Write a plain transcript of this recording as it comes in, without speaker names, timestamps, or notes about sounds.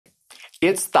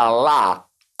It's the la,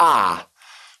 ah.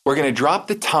 We're going to drop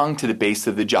the tongue to the base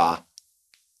of the jaw.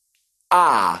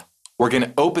 Ah. We're going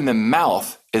to open the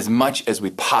mouth as much as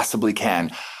we possibly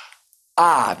can.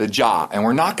 Ah, the jaw. And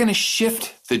we're not going to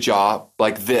shift the jaw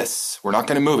like this. We're not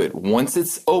going to move it. Once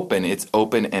it's open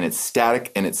and it's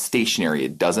static and it's stationary.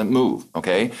 It doesn't move,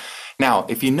 okay? Now,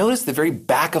 if you notice the very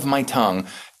back of my tongue,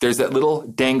 there's that little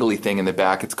dangly thing in the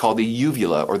back. It's called the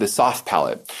uvula or the soft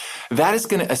palate. That is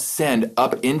going to ascend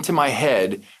up into my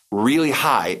head really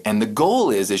high. And the goal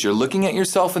is, as you're looking at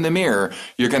yourself in the mirror,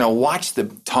 you're going to watch the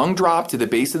tongue drop to the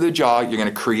base of the jaw. You're going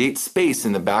to create space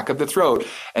in the back of the throat.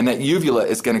 And that uvula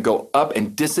is going to go up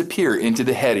and disappear into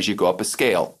the head as you go up a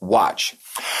scale. Watch.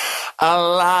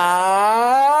 Allah.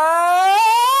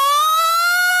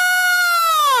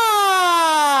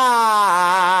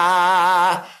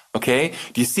 Okay?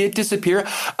 Do you see it disappear?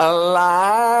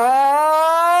 Allah.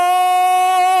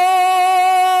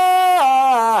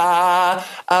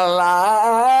 Allah,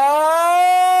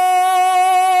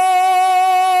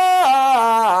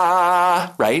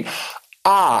 right?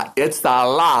 Ah, it's the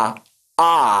la,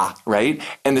 ah, right?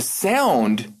 And the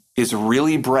sound is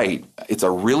really bright. It's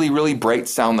a really, really bright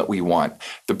sound that we want.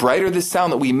 The brighter the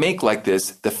sound that we make like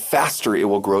this, the faster it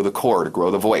will grow the chord,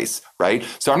 grow the voice, right?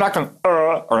 So I'm not going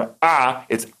or ah,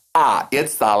 it's ah,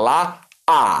 it's the la,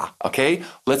 ah, okay?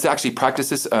 Let's actually practice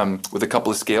this with a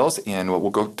couple of scales and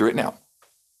we'll go through it now.